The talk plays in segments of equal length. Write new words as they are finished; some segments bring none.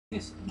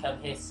Come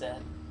here,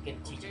 son. Gonna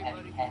teach you how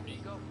to be happy.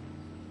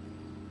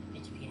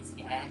 Get your penis in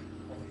your hand.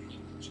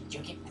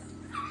 Juke it.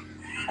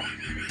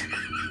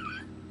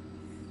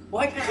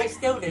 Why can't I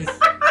steal this?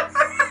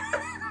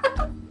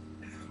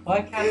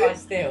 Why can't I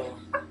steal?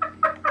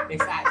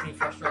 This actually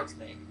frustrates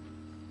me.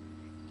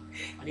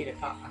 I need a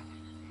cutter.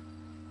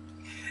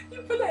 You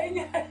put it in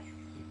your head.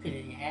 You put it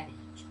in your hand.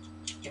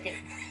 Juke it.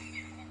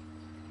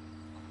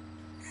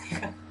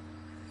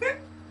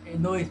 It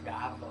annoys me. I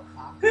haven't got a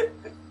cutter.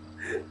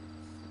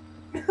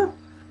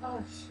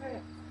 Oh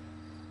shit.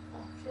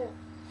 Oh shit.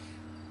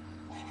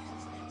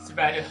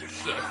 Savannah,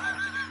 shit.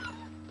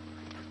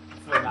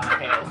 Throw down a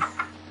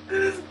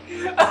hill.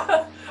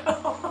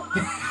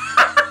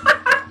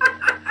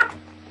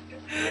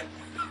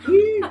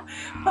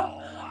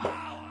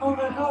 Oh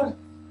my god.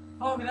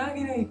 Oh, I'm in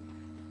agony.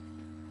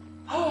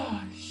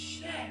 Oh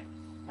shit.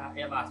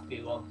 It must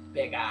be one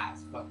big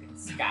ass fucking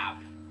scab.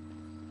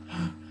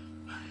 On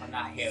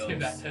that hill.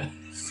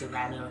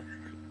 Savannah.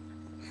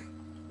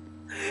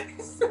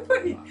 It's so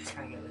funny. I'm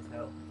trying to get this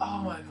hill. Oh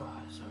my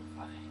god, it's so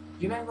funny.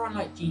 Do you remember on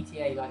like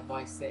GTA, like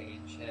Vice City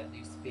and shit? There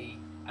used to be,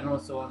 and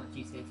also on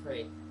GTA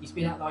 3, used to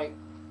be that like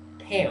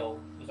hill.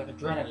 It was like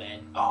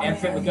adrenaline. Oh,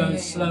 Everything would go in yeah.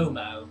 slow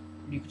mo,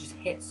 and you could just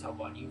hit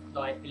someone. You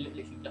like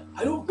literally,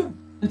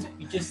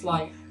 you just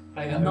like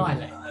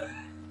annihilate them.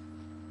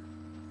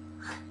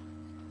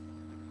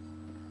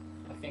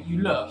 I think You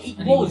look, he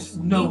and was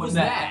no one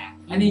there.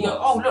 And you go,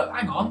 oh look,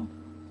 hang on.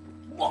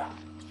 What?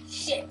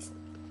 Shit!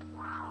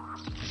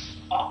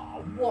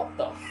 Oh, what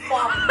the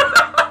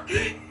fuck?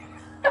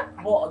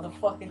 What are the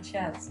fucking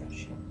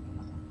chances?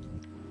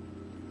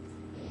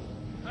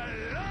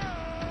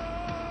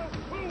 Hello?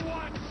 Who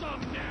wants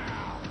some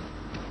now?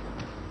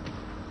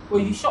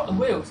 Well, you shot the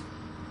wheels.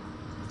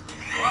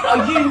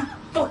 Are you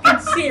fucking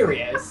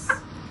serious?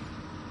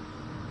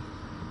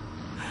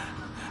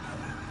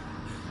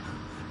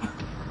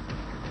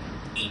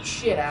 Eat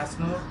shit,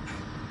 asshole.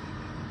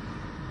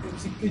 It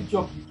was a good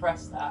job you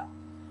pressed that.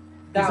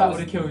 That That was-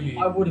 would have killed you.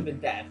 I would have been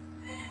dead.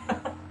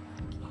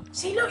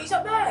 See, look, he's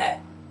up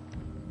there.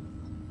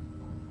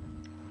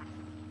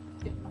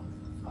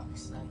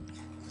 Fuck's sake.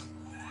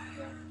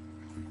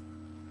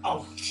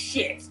 Oh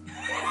shit!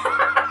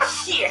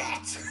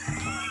 Shit!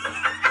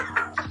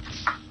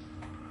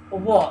 Or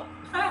what?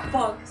 For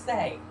fuck's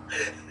sake.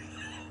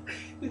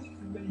 This is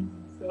amazing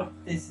stuff.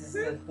 This is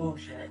the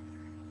bullshit.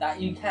 That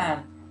you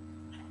can.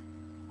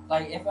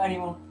 Like, if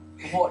anyone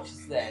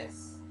watches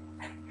this.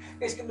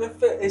 It's gonna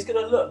fit. It's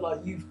gonna look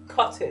like you've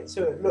cut it,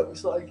 so it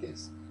looks like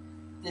it's.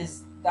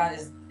 That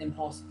is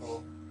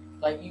impossible.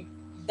 Like,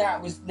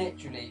 that was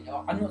literally.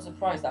 I'm not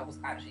surprised that was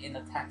actually in the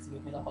taxi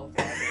with me the whole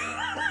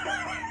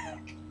time.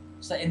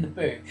 So in the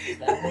booth.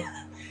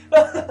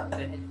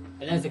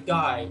 And there's a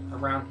guy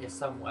around here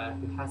somewhere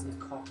who has his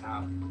cock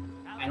out.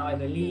 And I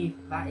believe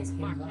that is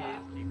him there.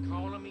 Keep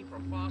calling me for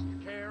foster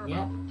care. Yep,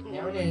 about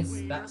there it 2 is.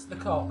 weeks. That's the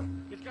cock.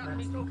 It's got That's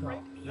me the so cock.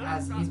 crazy. He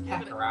has his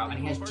pecker out and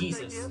he has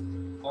Jesus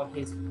on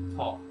his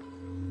top.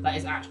 That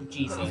is actual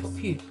Jesus. He's got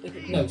pubes. Look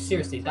at No,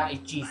 seriously, that is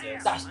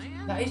Jesus.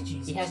 that is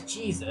Jesus. He has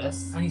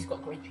Jesus, and he's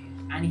got great pubes.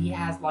 and he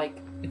has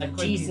like It's a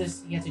great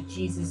Jesus. He has a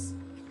Jesus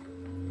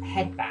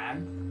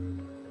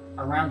headband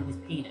around his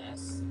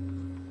penis.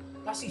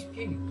 That's his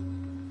pubes.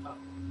 Oh.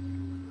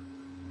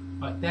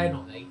 Right, they're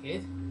not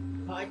naked.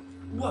 Like,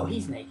 whoa,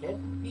 he's naked.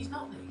 He's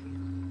not naked.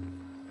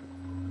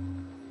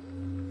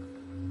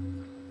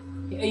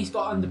 He's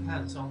got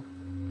underpants on.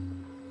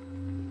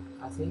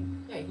 Has he?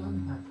 Yeah, he's got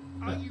underpants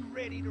on. Are you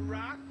ready to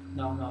rock?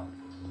 No, I'm not.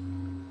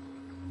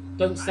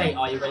 Don't say,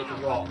 "Are you ready to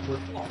rock?" With,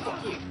 oh,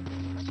 fuck you.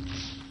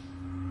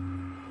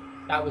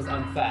 That was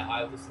unfair.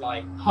 I was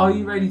like, Are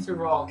you ready to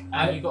rock?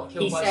 And you got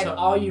killed he by said, some.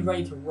 "Are you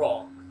ready to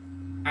rock?"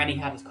 And he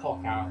had his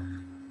cock out.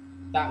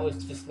 That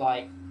was just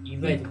like, you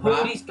He ready to pulled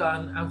rock? his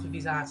gun out of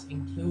his ass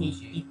and killed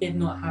you. He did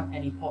not have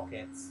any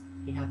pockets.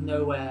 He had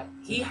nowhere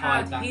to He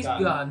hide had that his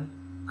gun. gun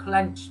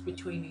clenched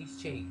between his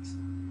cheeks,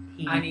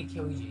 He, and he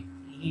killed you.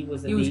 he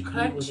was a He was de-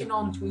 clenching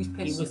onto his he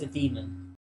pistol. was a demon.